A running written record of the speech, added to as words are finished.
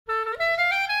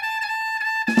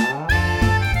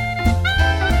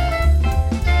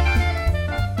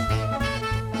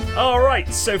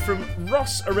Right, so from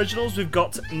Ross Originals, we've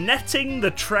got Netting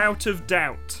the Trout of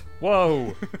Doubt.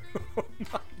 Whoa. Oh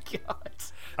my god.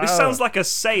 This sounds like a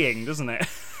saying, doesn't it?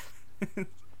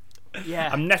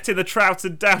 Yeah. I'm netting the trout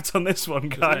of doubt on this one,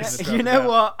 guys. You know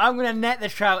what? I'm going to net the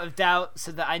trout of doubt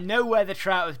so that I know where the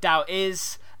trout of doubt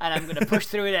is, and I'm going to push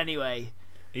through it anyway.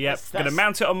 Yep, going to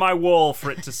mount it on my wall for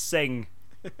it to sing.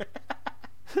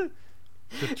 The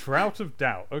Trout of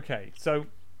Doubt. Okay, so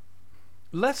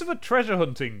less of a treasure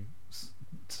hunting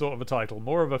sort of a title,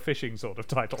 more of a fishing sort of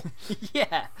title.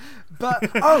 Yeah,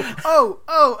 but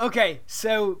okay.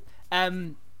 So,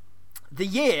 the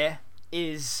year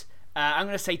is I'm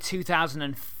going to say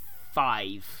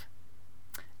 2005.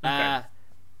 Okay.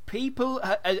 People,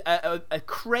 a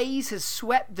craze has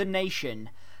swept the nation,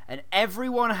 and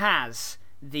everyone has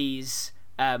these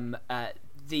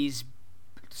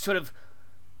sort of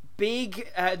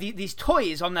big these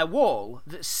toys on their wall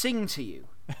that sing to you.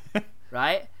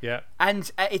 Right? Yeah.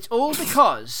 And it's all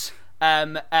because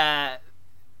I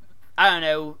don't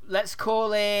know, let's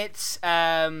call it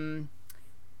Danny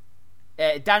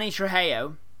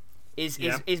Trejo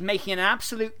is making an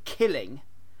absolute killing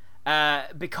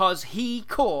because he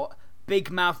caught Big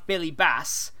Mouth Billy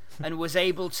Bass and was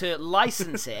able to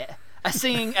license it,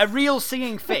 a real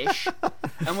singing fish,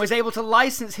 and was able to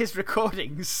license his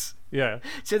recordings. Yeah.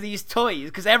 To these toys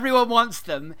because everyone wants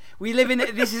them. We live in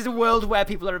this is a world where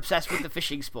people are obsessed with the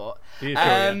fishing sport.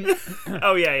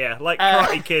 Oh yeah, like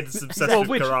Karate Kids obsessed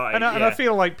with karate. And I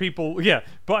feel like people,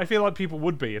 but I feel like people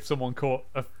would be if someone caught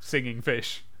a singing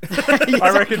fish. Exactly. I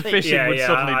reckon fishing would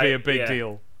suddenly be a big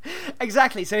deal.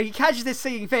 Exactly. So he catches this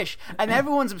singing fish, and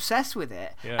everyone's obsessed with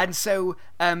it. Yeah. And so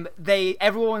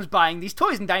everyone's buying these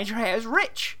toys, and Danny Trejo's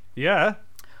rich. Yeah.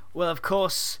 Well, of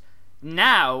course.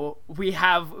 Now we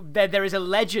have there is a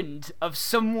legend of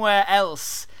somewhere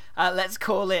else. Let's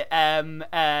call it on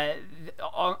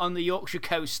the Yorkshire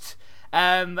coast.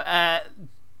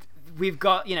 We've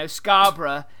got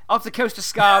Scarborough, off the coast of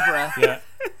Scarborough. Yeah.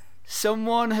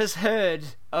 Someone has heard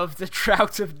of the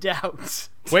Trout of Doubt.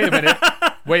 Wait a minute.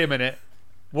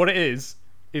 What it is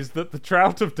that the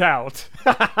Trout of Doubt.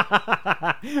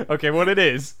 Okay, what it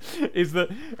is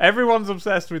that everyone's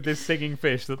obsessed with this singing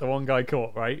fish that the one guy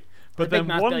caught, right? But Big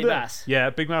Mouth Billy Bass. Yeah,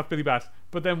 Big Mouth Billy Bass.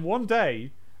 But then one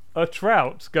day, a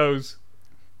trout goes,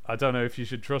 I don't know if you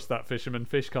should trust that fisherman.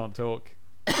 Fish can't talk.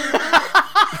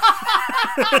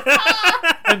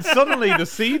 And suddenly the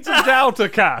seeds of doubt are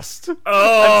cast. Oh. And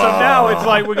so now it's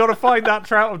like we've got to find that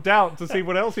Trout of Doubt to see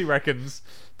what else he reckons.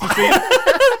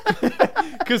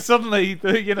 Because suddenly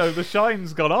the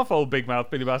shine's gone off old Big Mouth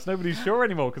Billy Bass. Nobody's sure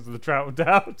anymore because of the Trout of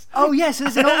Doubt. Oh yes,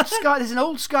 there's an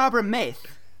old Scarborough myth.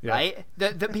 Yeah. Right,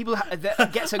 that people that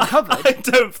gets uncovered. I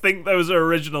don't think those are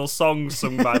original songs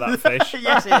sung by that fish.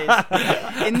 Yes, it is.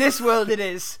 In this world, it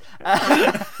is.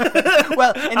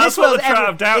 Well, in this world,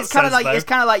 it's kind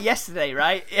of like yesterday,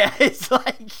 right? Yeah, it's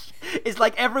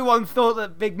like everyone thought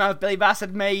that Big Mouth Billy Bass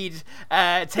had made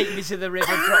 "Take Me to the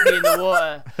River, Drop Me in the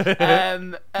Water"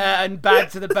 and "Bad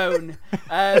to the Bone,"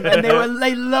 and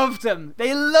they loved him.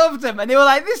 They loved him, and they were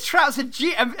like, "This trout's a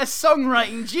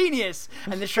songwriting genius,"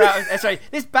 and this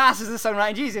Bass is a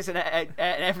songwriting genius, and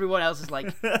everyone else is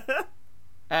like,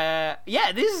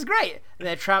 yeah, this is great. And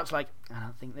their trout's like, I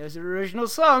don't think those are original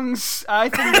songs. I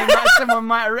think someone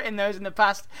might have written those in the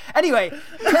past. Anyway,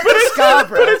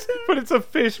 Scarborough. But it's a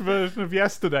fish version of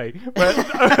yesterday, where only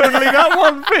that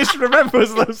one fish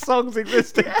remembers those songs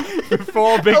existing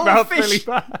before Big Mouth Billy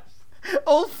Bass.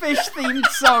 All fish-themed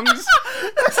songs.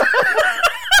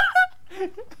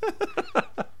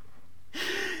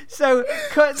 So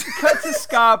cut to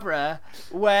Scarborough,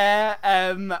 where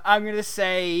I'm going to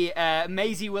say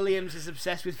Maisie Williams is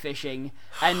obsessed with fishing,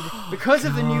 and because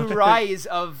of the new rise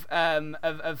of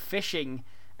fishing,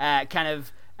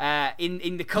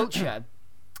 in the culture,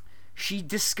 she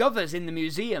discovers in the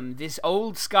museum this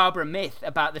old Scarborough myth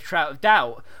about the Trout of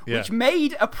Doubt, which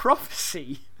made a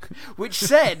prophecy, which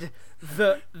said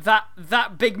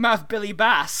that Big Mouth Billy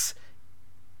Bass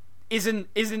isn't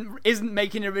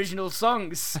making original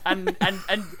songs, and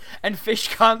fish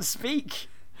can't speak.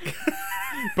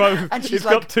 Both. And she's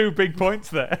got 2 big points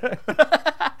there.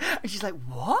 And she's like,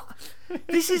 "What?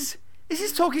 This is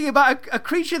talking about a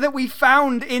creature that we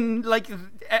found in like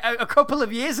a couple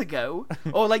of years ago,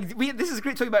 or like this is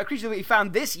talking about a creature that we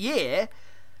found this year,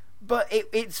 but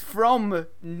it's from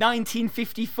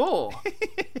 1954."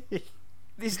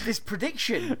 This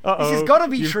prediction. Uh-oh, this has got to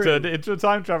be true. You've turned it into a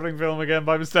time traveling film again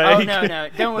by mistake. Oh no!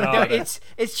 Don't worry. No. It's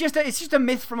just a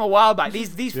myth from a while back.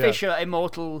 These fish are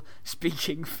immortal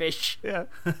speaking fish. Yeah.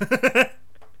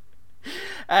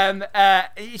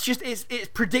 It's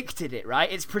predicted it,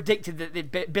 right? It's predicted that the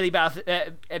Billy Bass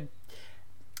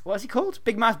what's he called?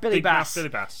 Big Mouth Billy Big Mouth Bass. Billy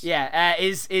Bass. Yeah,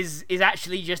 is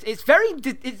actually just it's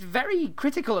very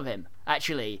critical of him.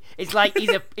 Actually, it's like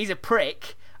he's a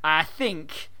prick. I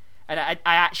think, and I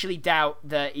actually doubt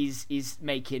that he's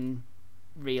making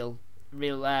real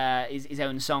his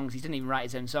own songs. He doesn't even write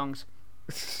his own songs.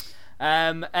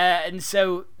 And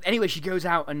so anyway, she goes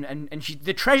out and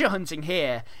the treasure hunting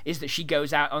here is that she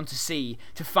goes out onto sea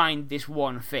to find this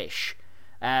one fish.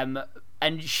 And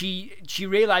she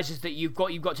realizes that you've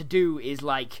got to do is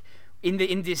like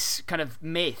in this kind of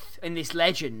myth, in this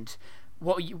legend,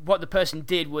 what the person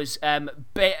did was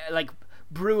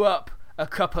brew up a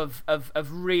cup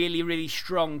of really, really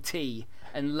strong tea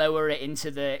and lower it into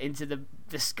the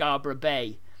Scarborough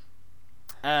Bay.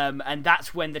 And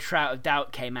that's when the Trout of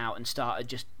Doubt came out and started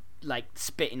just like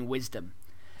spitting wisdom.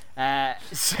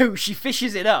 So she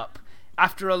fishes it up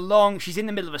after she's in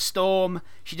the middle of a storm.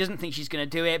 She doesn't think she's going to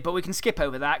do it, but we can skip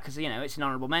over that because it's an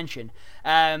honourable mention.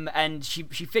 And she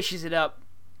fishes it up.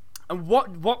 And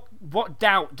what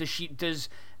doubt does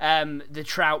the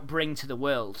Trout bring to the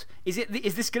world? Is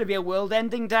this going to be a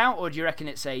world-ending doubt, or do you reckon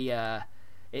it's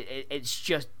it's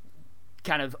just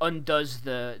kind of undoes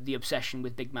the obsession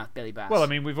with Big Mouth Billy Bass? Well, I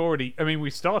mean, we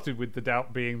started with the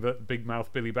doubt being that Big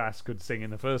Mouth Billy Bass could sing in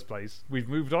the first place. We've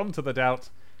moved on to the doubt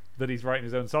that he's writing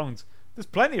his own songs. There's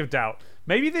plenty of doubt.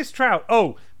 Maybe the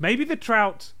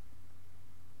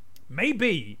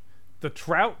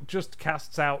Trout just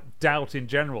casts out doubt in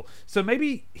general. So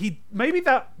maybe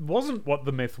that wasn't what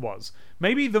the myth was.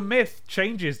 Maybe the myth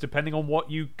changes depending on what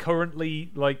you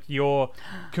currently your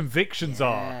convictions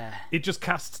are. It just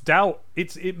casts doubt.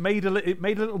 It made a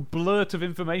little blurt of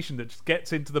information that just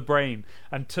gets into the brain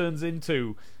and turns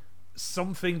into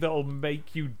something that'll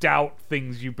make you doubt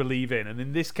things you believe in. And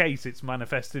in this case, it's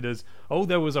manifested as,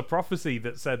 there was a prophecy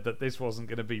that said that this wasn't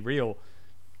going to be real.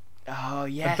 Oh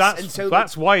yes, and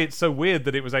that's why it's so weird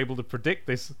that it was able to predict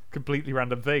this completely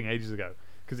random thing ages ago.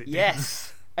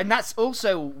 Yes, and that's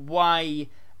also why,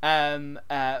 and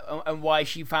why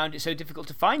she found it so difficult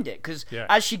to find it. Because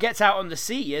as she gets out on the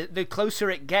sea, the closer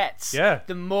it gets,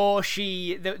 the more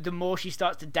she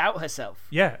starts to doubt herself.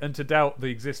 Yeah, and to doubt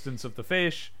the existence of the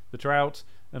fish, the trout,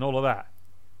 and all of that.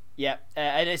 Yeah,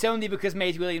 and it's only because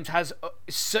Maisie Williams has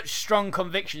such strong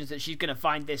convictions that she's going to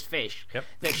find this fish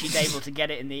that she's able to get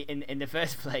it in the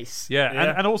first place.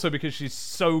 Yeah. And also because she's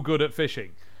so good at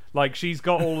fishing. Like, she's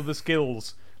got all of the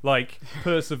skills, like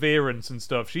perseverance and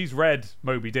stuff. She's read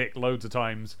Moby Dick loads of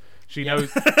times. She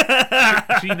knows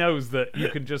she knows that you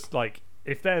can just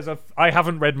if there's I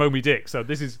haven't read Moby Dick, so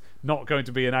this is not going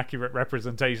to be an accurate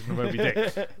representation of Moby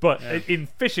Dick. But in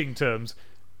fishing terms,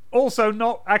 also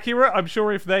not accurate. I'm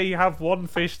sure if they have one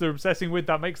fish they're obsessing with,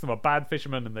 that makes them a bad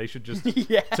fisherman and they should just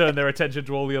turn their attention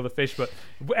to all the other fish. But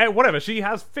whatever, she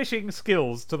has fishing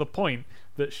skills to the point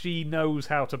that she knows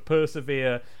how to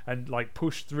persevere and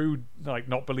push through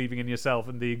not believing in yourself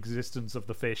and the existence of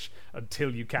the fish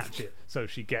until you catch it. So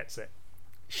she gets it.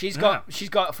 She's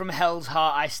got from Hell's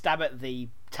Heart I stab at thee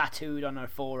tattooed on her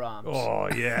forearms. Oh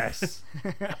yes.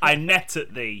 I net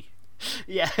at thee.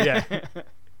 Yeah.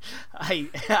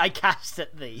 I cast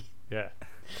at thee. Yeah.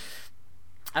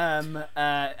 The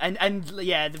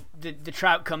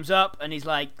Trout comes up and he's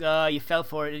like, "Oh, you fell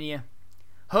for it, didn't you?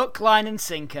 Hook, line, and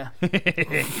sinker."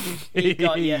 He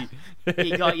got you.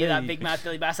 He got you, that Big Mouth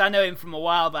Billy Bass. I know him from a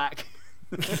while back.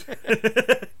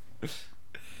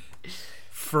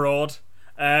 Fraud.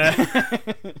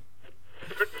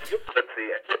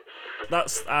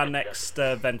 That's our next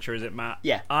venture, is it, Matt?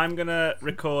 Yeah. I'm gonna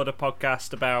record a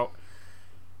podcast about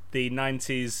the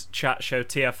 90s chat show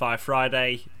TFI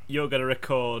Friday. You're going to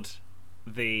record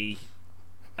the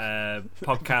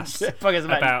podcast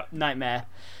about Nightmare,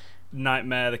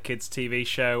 Nightmare, the kids' TV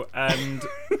show, and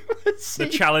the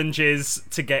challenge is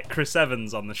to get Chris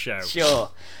Evans on the show. Sure.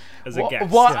 As a guest.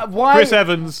 Why? Chris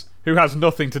Evans, who has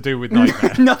nothing to do with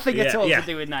Nightmare. Nothing at all to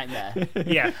do with Nightmare.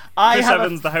 Yeah. Chris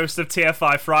Evans, the host of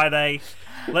TFI Friday.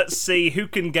 Let's see who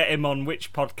can get him on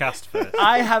which podcast first.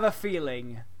 I have a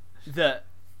feeling that,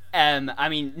 I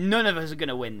mean, none of us are going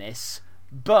to win this,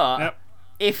 but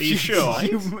if you sure?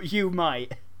 you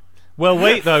might. Well,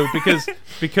 wait though,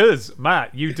 because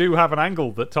Matt, you do have an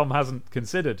angle that Tom hasn't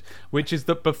considered, which is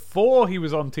that before he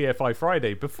was on TFI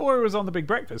Friday, before he was on The Big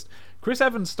Breakfast, Chris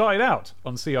Evans started out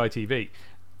on CITV,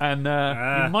 and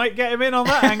you might get him in on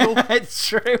that angle. It's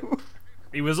true.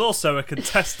 He was also a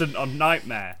contestant on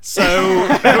Nightmare, so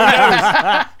who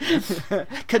knows?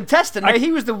 Contestant? No,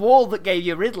 he was the wall that gave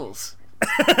you riddles.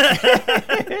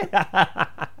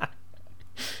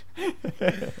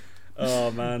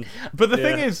 Oh man! But the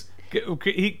thing is,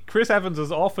 Chris Evans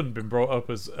has often been brought up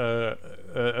as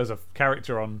a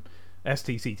character on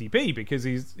STCTP because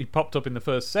he popped up in the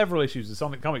first several issues of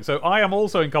Sonic Comics. So I am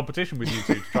also in competition with you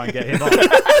two to try and get him on.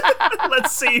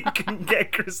 Let's see who can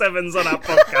get Chris Evans on our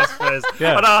podcast first.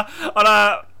 Yeah. On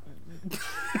our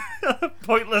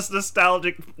pointless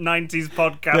nostalgic 90s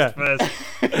podcast first.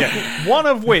 Yeah. One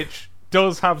of which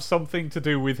does have something to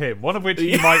do with him. One of which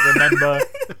he might remember.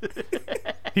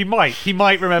 He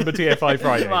might remember TFI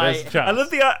Friday. There's a chance.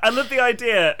 I love the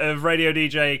idea of radio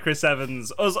DJ Chris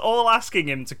Evans, us all asking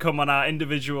him to come on our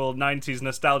individual 90s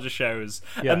nostalgia shows,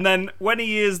 and then when he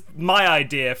hears my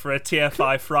idea for a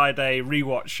TFI Friday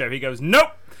rewatch show, he goes,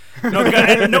 "Nope, not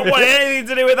want anything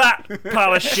to do with that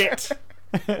pile of shit."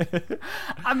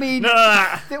 I mean,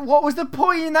 what was the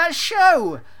point in that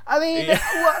show? I mean,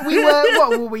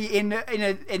 what were we in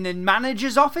a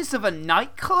manager's office of a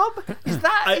nightclub? Is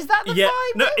that the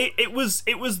vibe? No, it was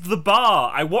the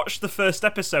bar. I watched the first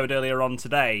episode earlier on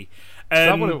today. Is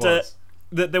that what it was?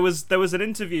 There was an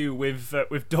interview with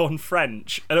Dawn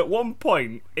French, and at one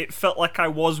point it felt like I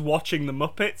was watching the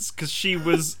Muppets because she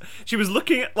was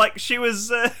looking at she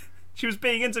was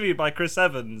being interviewed by Chris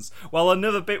Evans while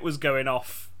another bit was going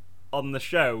off on the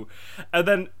show, and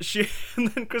then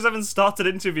Chris Evans started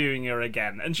interviewing her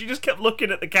again, and she just kept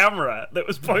looking at the camera that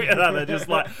was pointed at her, just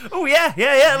like, "Oh yeah,"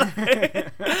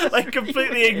 like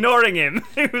completely ignoring him.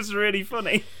 It was really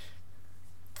funny.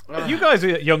 You guys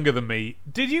are younger than me.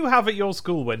 Did you have at your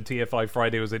school when TFI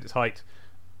Friday was at its height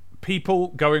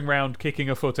people going round kicking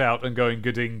a foot out and going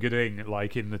 "ga-ding, ga-ding"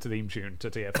 like in the theme tune to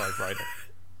TFI Friday?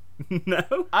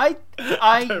 No, I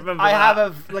remember have a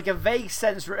vague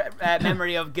sense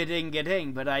memory of "ga-ding,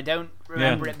 ga-ding," but I don't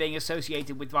remember it being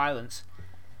associated with violence.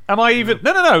 Am I even?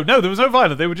 No. There was no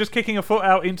violence. They were just kicking a foot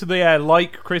out into the air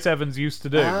like Chris Evans used to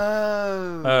do.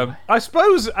 Oh. I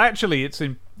suppose actually it's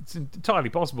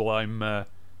entirely possible I'm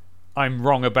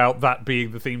wrong about that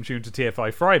being the theme tune to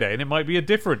TFI Friday, and it might be a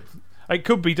different. It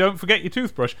could be "Don't Forget Your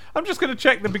Toothbrush." I'm just going to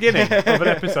check the beginning of an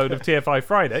episode of TFI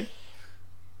Friday.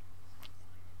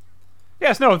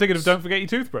 Yes, no, I'm thinking of "Don't Forget Your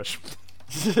Toothbrush."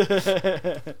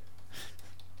 So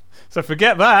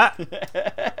forget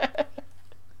that.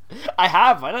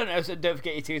 I don't know, so "Don't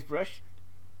Forget Your Toothbrush."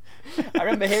 I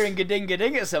remember hearing "ga-ding,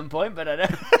 ga-ding" at some point, but I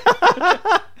don't.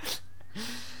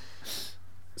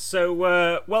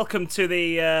 So, welcome to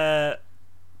the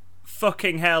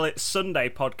Fucking Hell It's Sunday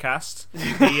podcast, the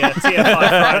TFI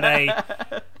Friday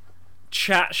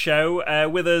chat show.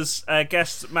 With us,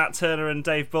 guests Matt Turner and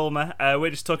Dave Bulmer.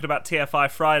 We're just talking about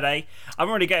TFI Friday. I'm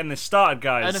already getting this started,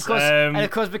 guys. And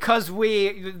of course, because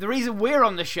the reason we're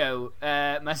on the show,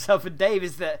 myself and Dave,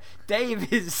 is that Dave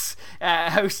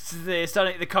hosts the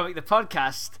Sonic the Comic the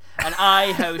podcast, and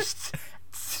I host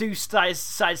Two Side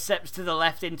Steps to the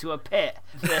Left into a Pit,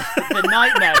 the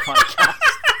Nightmare podcast.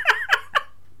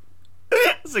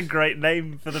 That's a great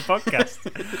name for the podcast.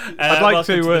 I'd like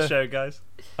welcome to the show, guys.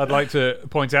 I'd like to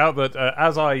point out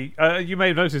that you may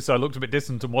have noticed I looked a bit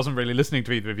distant and wasn't really listening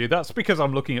to either of you. That's because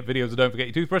I'm looking at videos of "Don't Forget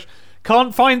Your Toothbrush."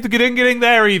 Can't find the "ga-ding,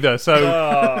 there either,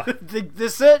 so... The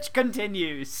search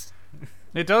continues.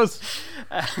 It does.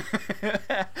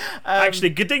 Actually,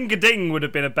 "ga-ding would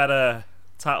have been a better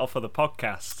title for the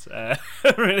podcast.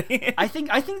 Really, I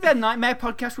think their Nightmare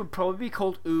podcast would probably be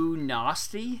called "Ooh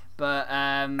Nasty," but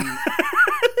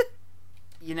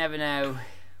you never know.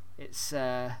 It's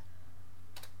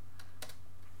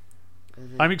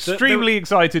I'm extremely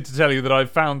excited to tell you that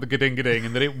I've found the "ga-ding,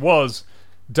 and that it was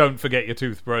 "Don't Forget Your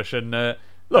Toothbrush." And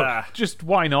look, just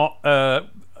why not?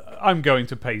 I'm going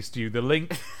to paste you the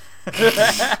link.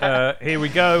 Here we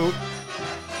go.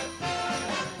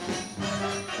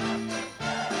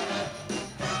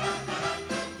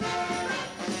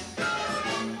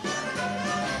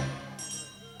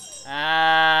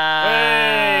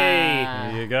 Hey!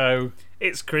 There you go.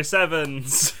 It's Chris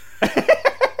Evans.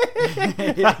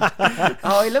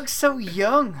 Oh, he looks so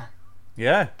young.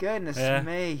 Yeah. Goodness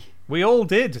me. We all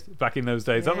did back in those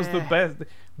days. That was the best.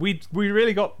 We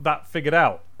really got that figured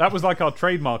out. That was like our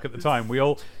trademark at the time. Do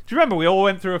you remember we all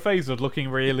went through a phase of looking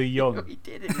really young? We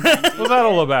did. What was that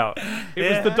all about?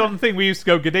 It was the done thing. We used to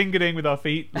go ga-ding with our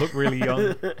feet, look really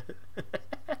young.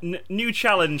 New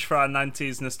challenge for our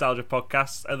 90s nostalgia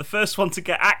podcast. The first one to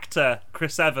get actor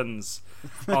Chris Evans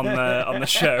on the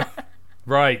show.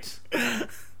 Right.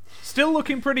 Still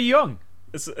looking pretty young.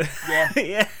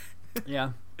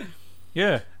 Yeah.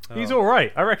 He's all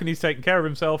right. I reckon he's taking care of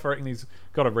himself. I reckon he's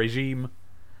got a regime.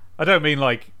 I don't mean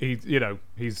like he's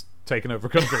taken over a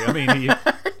country. I mean he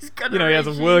has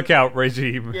a workout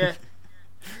regime. Yeah.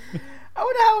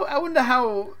 I wonder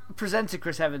how presenter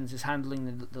Chris Evans is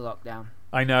handling the lockdown.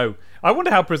 I know. I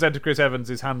wonder how presenter Chris Evans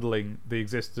is handling the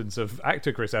existence of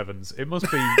actor Chris Evans. It must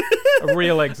be a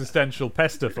real existential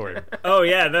pester for him. Oh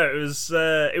yeah, no, it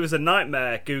was a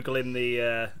nightmare googling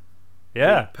the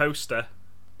poster.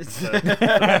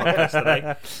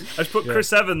 I just put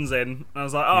Chris Evans in, and I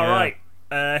was like, right.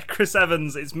 Chris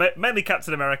Evans, it's mainly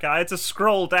Captain America. I had to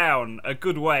scroll down a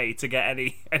good way to get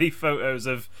any photos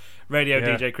of radio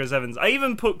DJ Chris Evans. I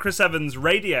even put Chris Evans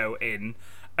radio in,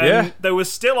 and there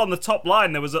was still on the top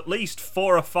line, there was at least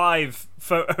 4 or 5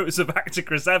 photos of actor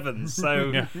Chris Evans.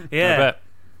 So, I bet.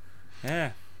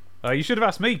 Yeah. You should have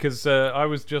asked me, because I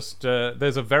was just...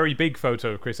 there's a very big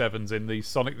photo of Chris Evans in the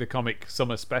Sonic the Comic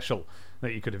Summer Special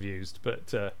that you could have used,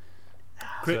 but...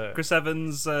 Chris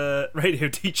Evans radio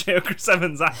DJ or Chris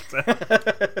Evans actor?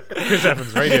 Chris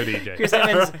Evans radio DJ.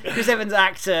 Chris Evans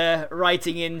actor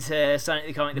writing into Sonic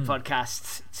the Comic the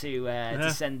podcast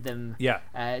to send them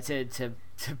to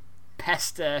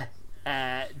pester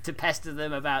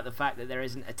them about the fact that there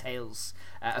isn't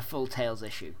a full Tales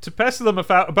issue. To pester them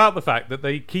about the fact that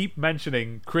they keep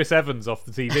mentioning Chris Evans off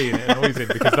the TV, and it annoys him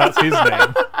because that's his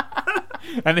name.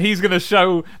 And he's going to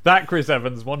show that Chris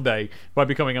Evans one day by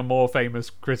becoming a more famous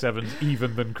Chris Evans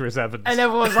even than Chris Evans. And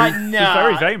everyone's like, no. He's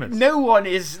very famous. No one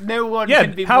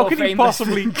can be more famous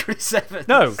than Chris Evans.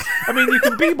 No. I mean, you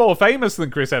can be more famous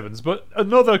than Chris Evans, but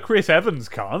another Chris Evans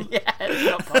can't. Yeah, it's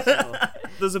not possible.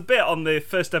 There's a bit on the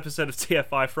first episode of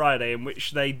TFI Friday in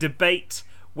which they debate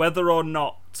whether or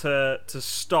not to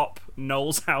stop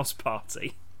Noel's house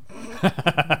party.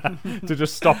 To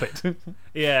just stop it.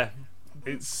 Yeah.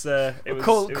 It was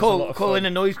call in a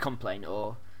noise complaint,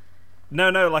 or no,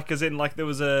 like as in like there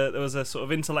was a sort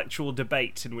of intellectual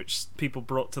debate in which people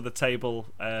brought to the table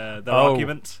their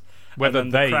argument, whether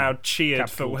and then the crowd cheered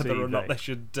for whether or not they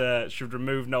should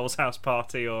remove Noel's house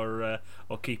party or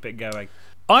keep it going.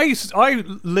 I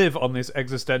live on this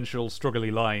existential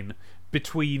struggly line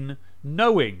between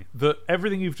knowing that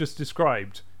everything you've just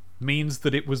described means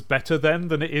that it was better then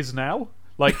than it is now.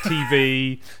 Like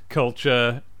TV,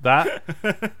 culture, that.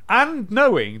 And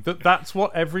knowing that that's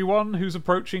what everyone who's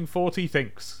approaching 40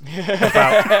 thinks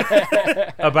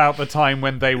about the time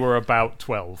when they were about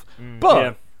 12.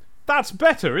 But that's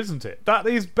better, isn't it? That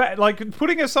is better. Like,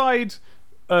 putting aside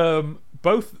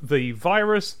both the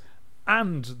virus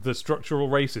and the structural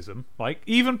racism, like,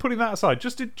 even putting that aside,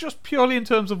 just purely in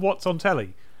terms of what's on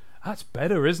telly, that's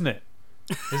better, isn't it?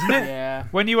 Isn't it? Yeah.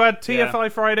 When you had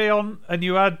TFI Friday on and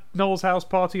you had Noel's house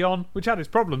party on, which had its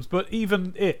problems, but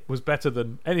even it was better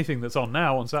than anything that's on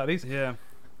now on Saturdays. Yeah.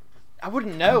 I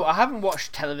wouldn't know. I haven't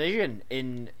watched television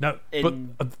in that's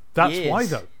years. why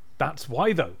though. That's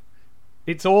why though.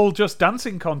 It's all just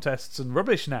dancing contests and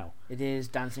rubbish now. It is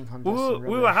dancing contests and rubbish.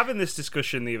 We were having this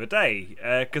discussion the other day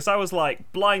because I was like,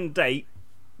 Blind Date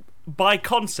by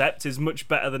concept is much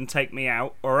better than Take Me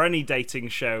Out or any dating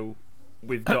show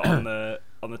we've got on the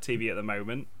TV at the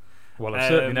moment. Well, I've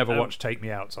certainly never watched Take Me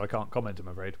Out, so I can't comment, I'm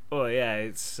afraid. Oh yeah,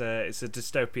 it's a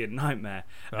dystopian nightmare.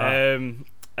 What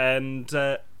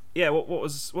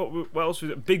else was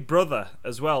it? Big Brother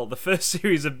as well. The first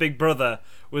series of Big Brother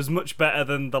was much better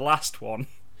than the last one.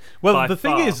 Well, the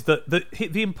thing is that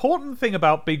the important thing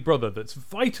about Big Brother that's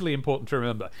vitally important to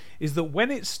remember is that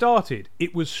when it started,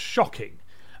 it was shocking.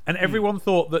 And everyone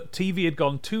thought that TV had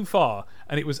gone too far,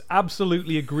 and it was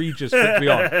absolutely egregious for it to be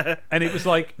on. And it was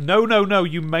like, no,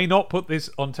 you may not put this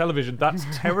on television. That's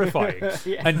terrifying.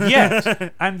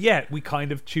 And yet, we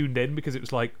kind of tuned in because it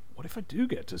was like, what if I do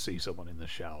get to see someone in the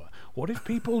shower? What if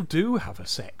people do have a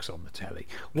sex on the telly?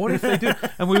 What if they do?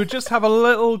 And we would just have a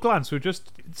little glance. We would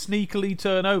just sneakily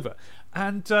turn over.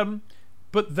 And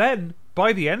but then,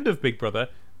 by the end of Big Brother,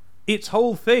 its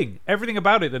whole thing, everything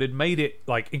about it that had made it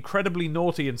like incredibly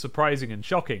naughty and surprising and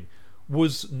shocking,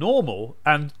 was normal,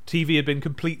 and TV had been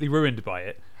completely ruined by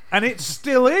it. And it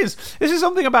still is. This is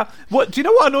something about what? Do you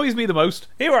know what annoys me the most?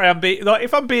 Here I am,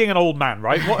 if I'm being an old man,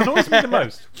 right? What annoys me the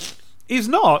most is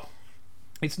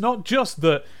it's not just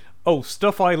that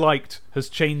stuff I liked has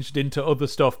changed into other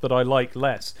stuff that I like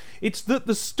less. It's that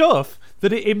the stuff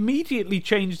that it immediately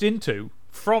changed into,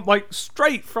 from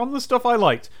straight from the stuff I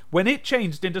liked, when it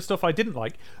changed into stuff I didn't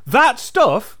like, that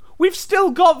stuff, we've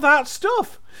still got that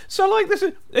stuff. So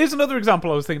here's another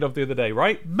example I was thinking of the other day,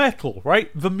 right? Metal,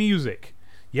 right? The music.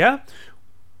 Yeah?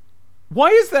 Why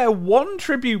is there one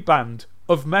tribute band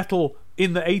of metal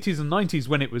in the 80s and 90s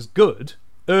when it was good,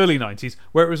 early 90s,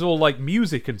 where it was all like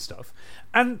music and stuff,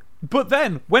 but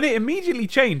then when it immediately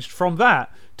changed from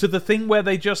that to the thing where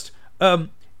they just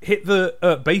hit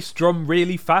the bass drum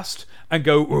really fast and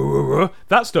go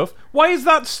that stuff, why is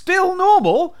that still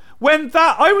normal when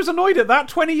that I was annoyed at that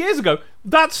 20 years ago?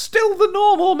 That's still the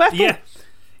normal metal.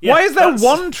 Yeah, Why is there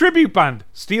one tribute band,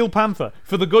 Steel Panther,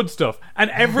 for the good stuff, and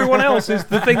everyone else is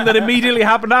the thing that immediately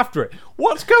happened after it?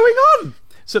 What's going on?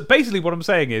 So basically what I'm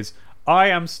saying is, I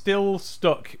am still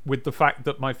stuck with the fact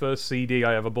that my first CD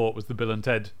I ever bought was the Bill and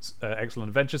Ted Excellent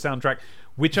Adventure soundtrack,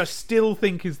 which I still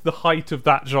think is the height of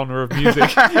that genre of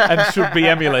music and should be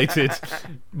emulated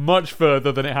much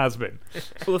further than it has been.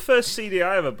 Well, the first CD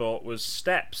I ever bought was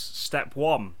Steps, Step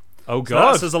 1. Oh, God.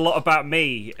 So that says a lot about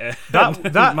me.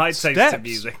 That my taste in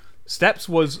music. Steps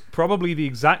was probably the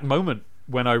exact moment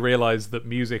when I realised that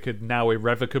music had now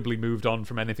irrevocably moved on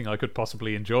from anything I could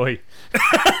possibly enjoy.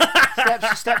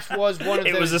 Steps was one of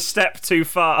those... It was a step too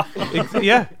far.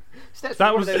 Yeah. Steps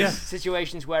was one of those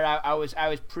situations where I was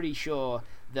pretty sure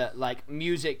that like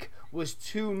music was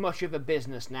too much of a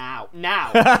business now.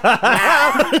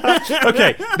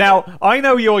 Okay, now I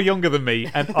know you're younger than me,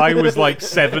 and I was like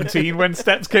 17 when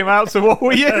Steps came out. So what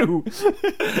were you?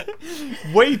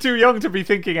 Way too young to be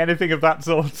thinking anything of that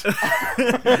sort.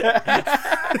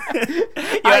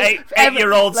 Your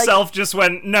eight-year-old self just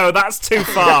went, no, that's too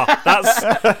far. That's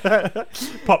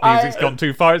pop music's gone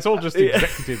too far. It's all just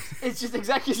executives. It's just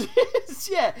executives,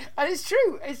 yeah, and it's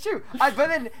true. But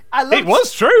then I looked... It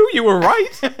was true. You were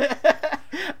right.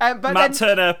 Matt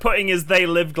Turner putting his They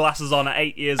Live glasses on at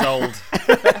 8 years old.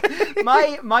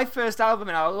 my first album,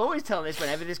 and I'll always tell this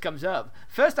whenever this comes up,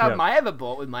 first album I ever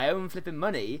bought with my own flipping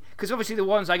money, because obviously the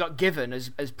ones I got given as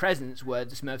presents were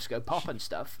the Smurfs Go Pop and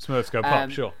stuff. Smurfs Go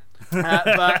Pop, sure.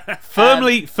 But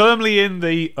firmly in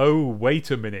the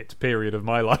wait a minute period of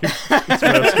my life.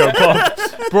 Smurfs Go Pop.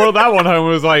 Brought that one home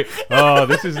and was like, oh,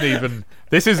 this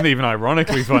isn't even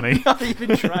ironically funny. Not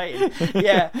even trying.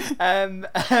 Yeah.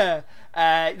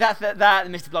 That the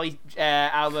Mr. Blobby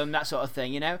album, that sort of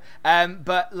thing, you know.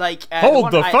 But like,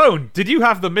 hold the phone. Did you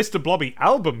have the Mr. Blobby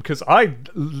album? Because I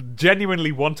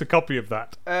genuinely want a copy of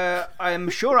that. I'm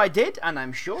sure I did, and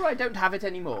I'm sure I don't have it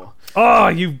anymore. Oh,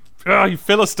 you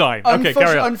Philistine. Okay,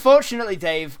 carry on. Unfortunately,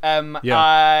 Dave,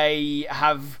 I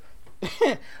have.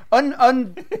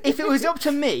 If it was up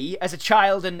to me as a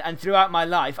child and throughout my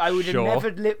life, I would have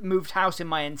never moved house in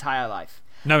my entire life.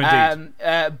 No, indeed.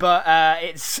 But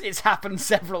it's happened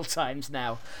several times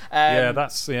now.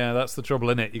 That's the trouble,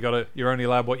 isn't it? You're only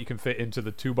allowed what you can fit into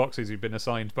the 2 boxes you've been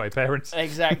assigned by parents.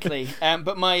 Exactly.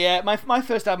 But my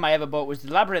first album I ever bought was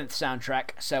the Labyrinth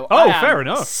soundtrack. So fair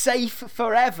enough. Safe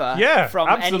forever from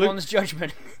anyone's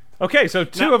judgment. Okay, so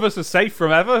two of us are safe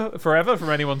forever from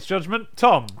anyone's judgment.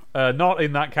 Tom, not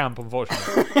in that camp,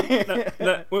 unfortunately.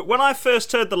 When I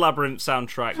first heard the Labyrinth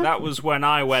soundtrack, that was when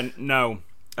I went, no.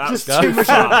 That's too much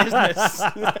of a business.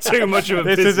 Too much of a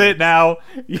business. This is it now.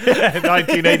 Yeah,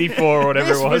 1984 or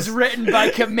whatever it was. This was written by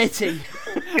committee.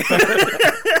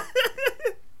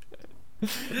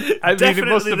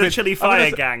 Definitely the Chili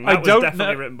Fire Gang. That was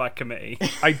definitely written by committee.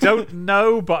 I don't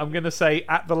know, but I'm going to say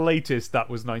at the latest that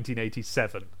was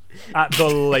 1987. At the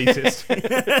latest.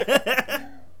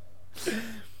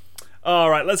 All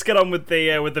right, let's get on with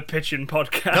the pitching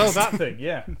podcast. Oh, that thing,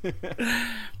 yeah.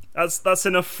 That's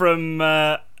enough from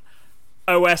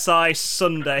OSI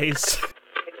Sundays.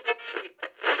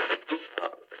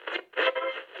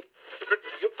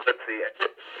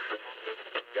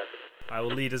 I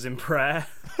will lead us in prayer.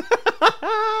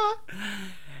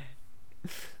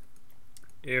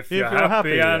 If you're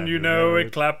happy and you know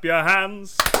it, clap your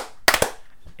hands.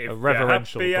 If you're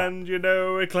happy and you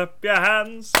know it, clap your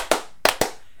hands.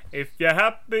 If you're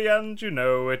happy and you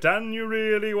know it and you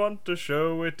really want to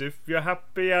show it, if you're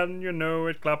happy and you know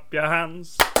it, clap your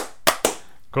hands.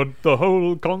 Could the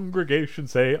whole congregation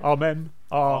say amen?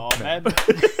 Amen.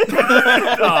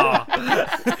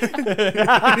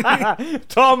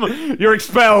 Tom, you're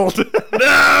expelled.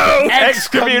 No!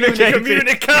 Excommunicated.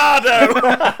 Excommunicado!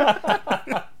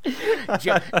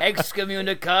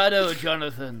 Excommunicado,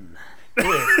 Jonathan.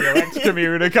 You're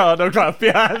excommunicado, clap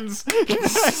your hands.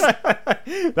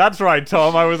 That's right,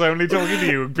 Tom. I was only talking to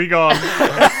you. Be gone.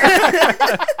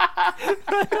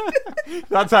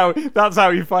 That's how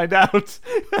you find out.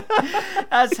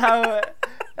 That's how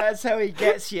he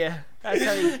gets you. That's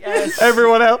how he gets.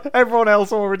 Everyone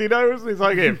else already knows. He's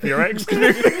like, if you're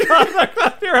excommunicado,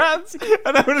 clap your hands,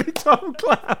 and only Tom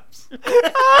claps.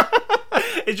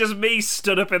 It's just me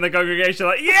stood up in the congregation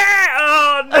like, yeah!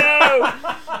 Oh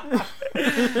no!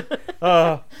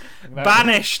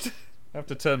 Banished. I have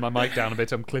to turn my mic down a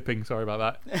bit. I'm clipping. Sorry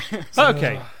about that.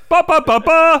 Okay. Ba ba ba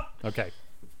ba. Okay.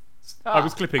 I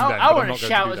was clipping then. I want to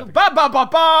shout as ba ba ba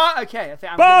ba. Okay, I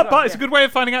think I'm ba ba. It's a good way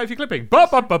of finding out if you're clipping. Ba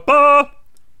ba ba ba.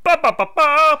 Ba ba ba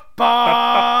ba.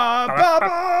 Ba ba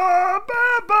ba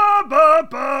ba ba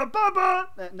ba ba ba.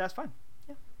 That's fine.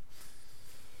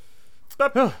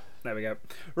 There we go.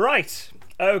 Right.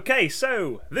 Okay,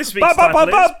 so this week's title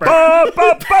is...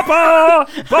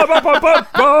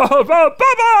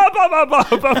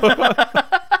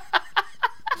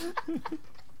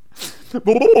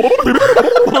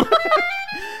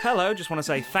 Hello, just want to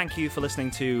say thank you for listening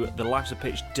to the Lives of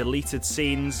Pitch deleted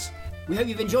scenes. We hope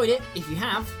you've enjoyed it. If you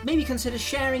have, maybe consider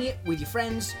sharing it with your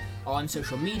friends on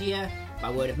social media, by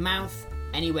word of mouth,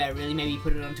 anywhere really. Maybe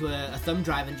put it onto a thumb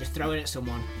drive and just throw it at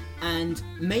someone. And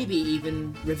maybe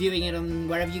even reviewing it on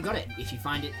wherever you got it. If you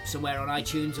find it somewhere on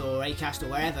iTunes or Acast or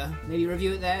wherever, maybe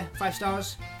review it there. 5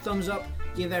 stars, thumbs up,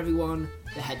 give everyone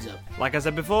the heads up. Like I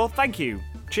said before, thank you.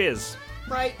 Cheers.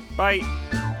 Right. Bye.